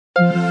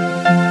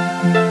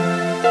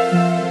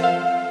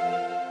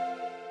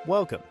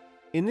Welcome.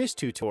 In this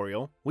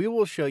tutorial, we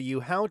will show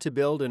you how to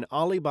build an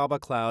Alibaba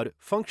Cloud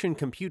function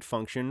compute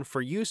function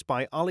for use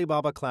by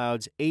Alibaba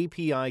Cloud's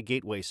API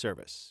Gateway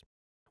service.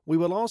 We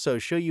will also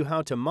show you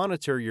how to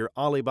monitor your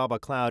Alibaba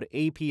Cloud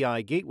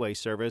API Gateway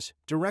service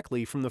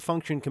directly from the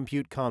Function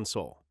Compute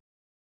console.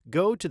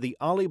 Go to the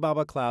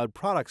Alibaba Cloud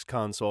Products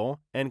console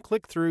and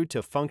click through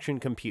to Function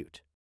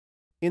Compute.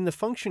 In the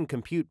Function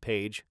Compute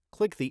page,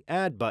 click the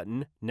Add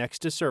button next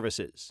to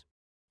Services.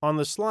 On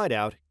the slide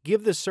out,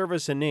 give the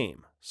service a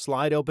name,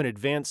 slide open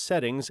Advanced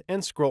Settings,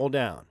 and scroll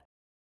down.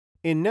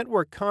 In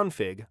Network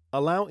Config,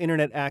 allow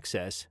Internet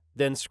access,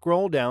 then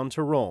scroll down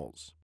to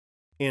Roles.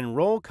 In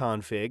Role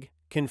Config,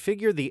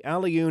 configure the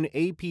Alioun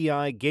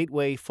API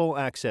Gateway Full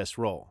Access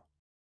role.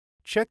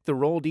 Check the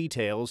role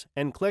details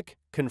and click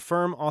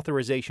Confirm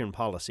Authorization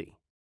Policy.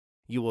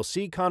 You will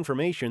see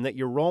confirmation that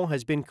your role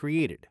has been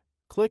created.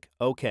 Click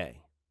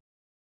OK.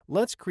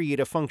 Let's create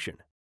a function.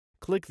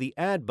 Click the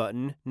Add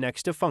button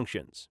next to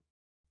Functions.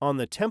 On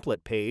the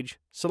Template page,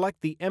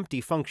 select the Empty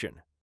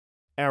function.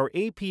 Our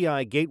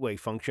API Gateway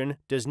function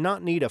does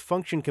not need a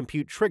function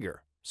compute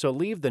trigger, so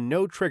leave the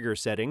No Trigger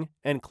setting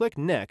and click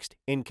Next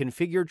in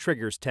Configure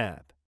Triggers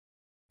tab.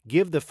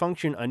 Give the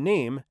function a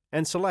name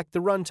and select the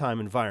runtime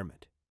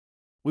environment.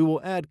 We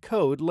will add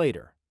code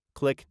later.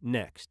 Click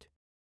Next.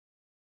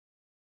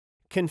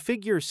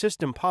 Configure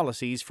system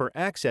policies for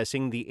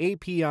accessing the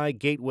API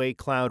Gateway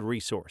Cloud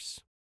resource.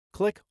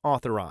 Click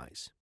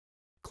Authorize.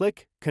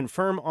 Click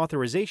Confirm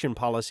Authorization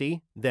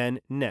Policy,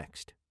 then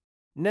Next.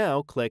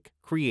 Now click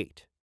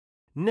Create.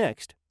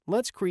 Next,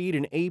 let's create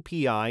an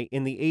API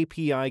in the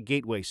API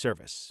Gateway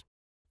service.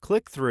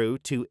 Click through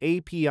to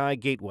API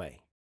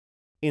Gateway.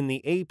 In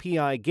the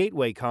API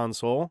Gateway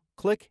console,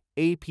 click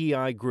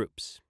API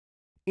Groups.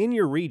 In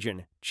your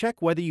region,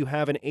 check whether you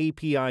have an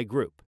API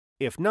group.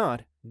 If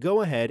not,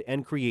 go ahead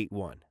and create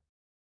one.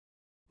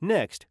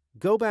 Next,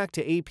 go back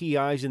to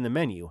APIs in the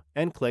menu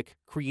and click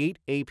Create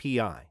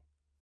API.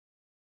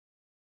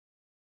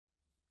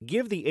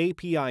 Give the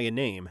API a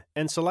name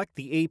and select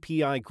the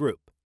API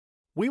group.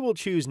 We will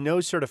choose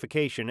No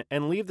Certification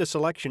and leave the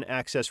selection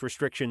access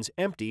restrictions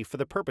empty for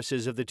the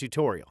purposes of the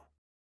tutorial.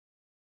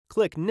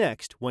 Click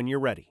Next when you're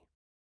ready.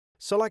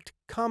 Select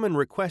Common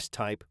Request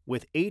Type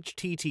with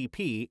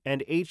HTTP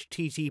and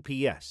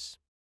HTTPS.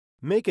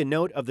 Make a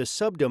note of the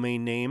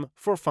subdomain name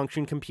for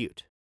Function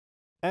Compute.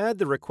 Add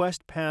the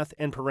request path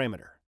and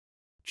parameter.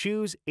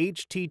 Choose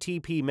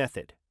HTTP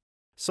method.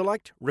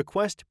 Select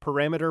Request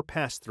Parameter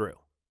Pass-Through.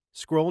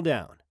 Scroll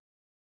down.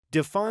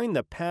 Define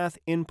the path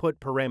input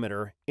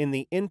parameter in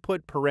the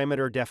Input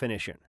Parameter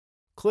definition.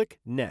 Click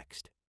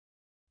Next.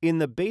 In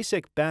the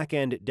basic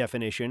backend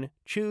definition,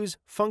 choose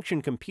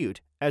Function Compute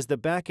as the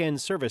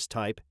backend service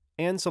type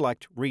and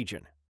select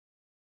Region.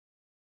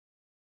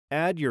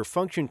 Add your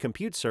Function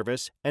Compute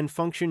service and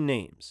function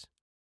names.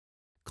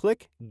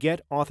 Click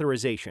Get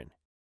Authorization.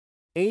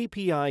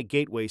 API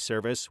Gateway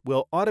Service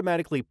will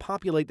automatically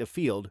populate the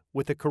field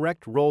with the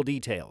correct role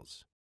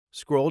details.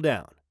 Scroll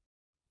down.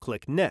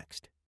 Click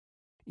Next.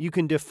 You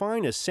can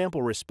define a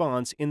sample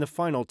response in the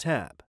Final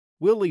tab.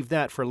 We'll leave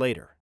that for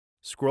later.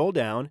 Scroll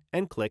down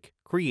and click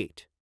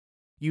Create.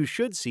 You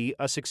should see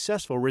a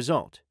successful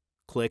result.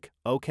 Click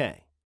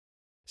OK.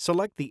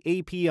 Select the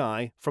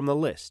API from the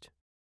list.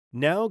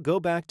 Now go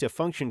back to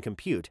Function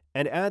Compute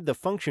and add the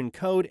function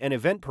code and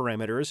event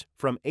parameters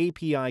from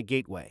API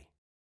Gateway.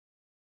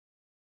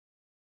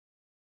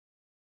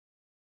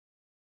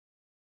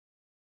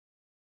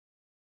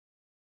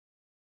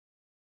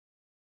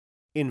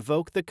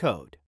 Invoke the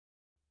code.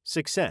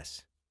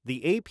 Success!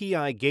 The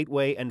API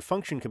Gateway and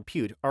Function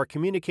Compute are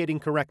communicating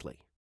correctly.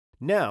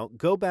 Now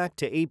go back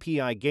to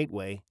API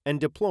Gateway and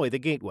deploy the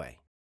gateway.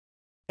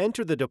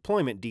 Enter the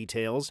deployment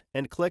details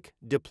and click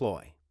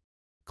Deploy.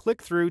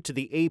 Click through to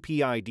the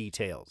API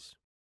details.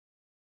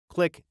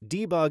 Click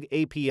Debug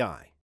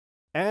API.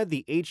 Add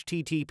the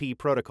HTTP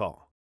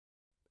protocol.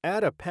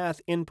 Add a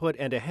path input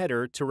and a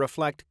header to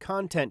reflect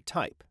content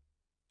type,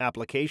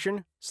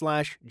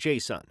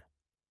 application/JSON.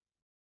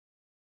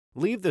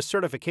 Leave the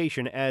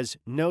certification as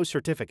No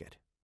Certificate.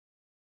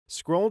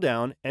 Scroll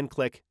down and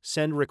click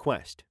Send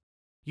Request.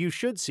 You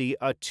should see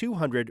a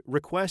 200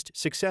 request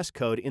success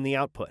code in the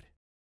output.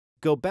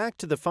 Go back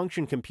to the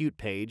Function Compute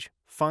page,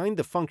 find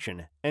the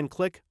function, and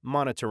click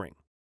Monitoring.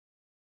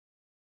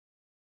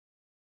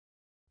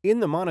 In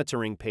the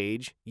Monitoring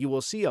page, you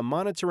will see a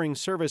monitoring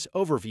service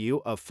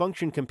overview of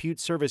Function Compute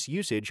service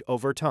usage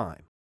over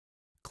time.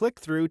 Click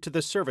through to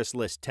the Service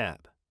List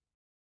tab.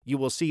 You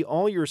will see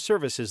all your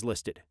services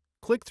listed.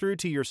 Click through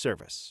to your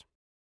service.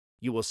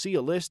 You will see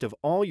a list of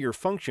all your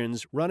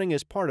functions running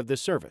as part of the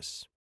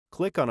service.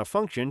 Click on a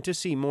function to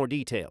see more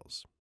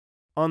details.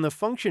 On the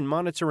Function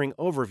Monitoring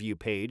Overview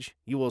page,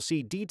 you will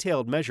see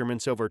detailed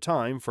measurements over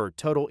time for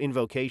total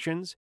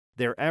invocations,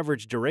 their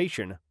average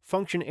duration,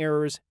 function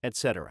errors,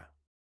 etc.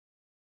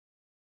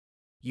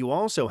 You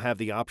also have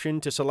the option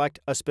to select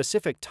a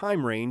specific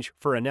time range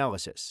for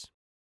analysis.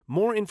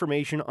 More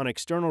information on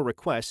external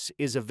requests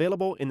is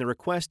available in the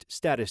Request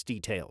Status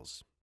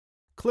details.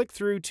 Click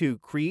through to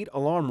Create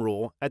Alarm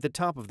Rule at the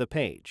top of the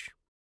page.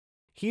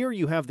 Here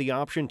you have the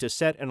option to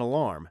set an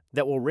alarm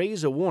that will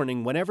raise a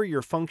warning whenever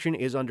your function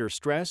is under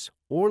stress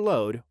or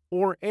load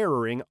or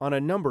erroring on a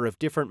number of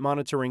different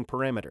monitoring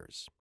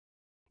parameters.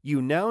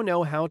 You now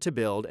know how to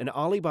build an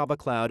Alibaba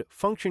Cloud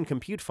function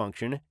compute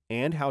function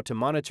and how to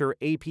monitor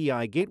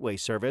API gateway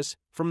service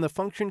from the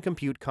Function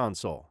Compute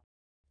console.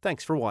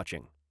 Thanks for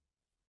watching.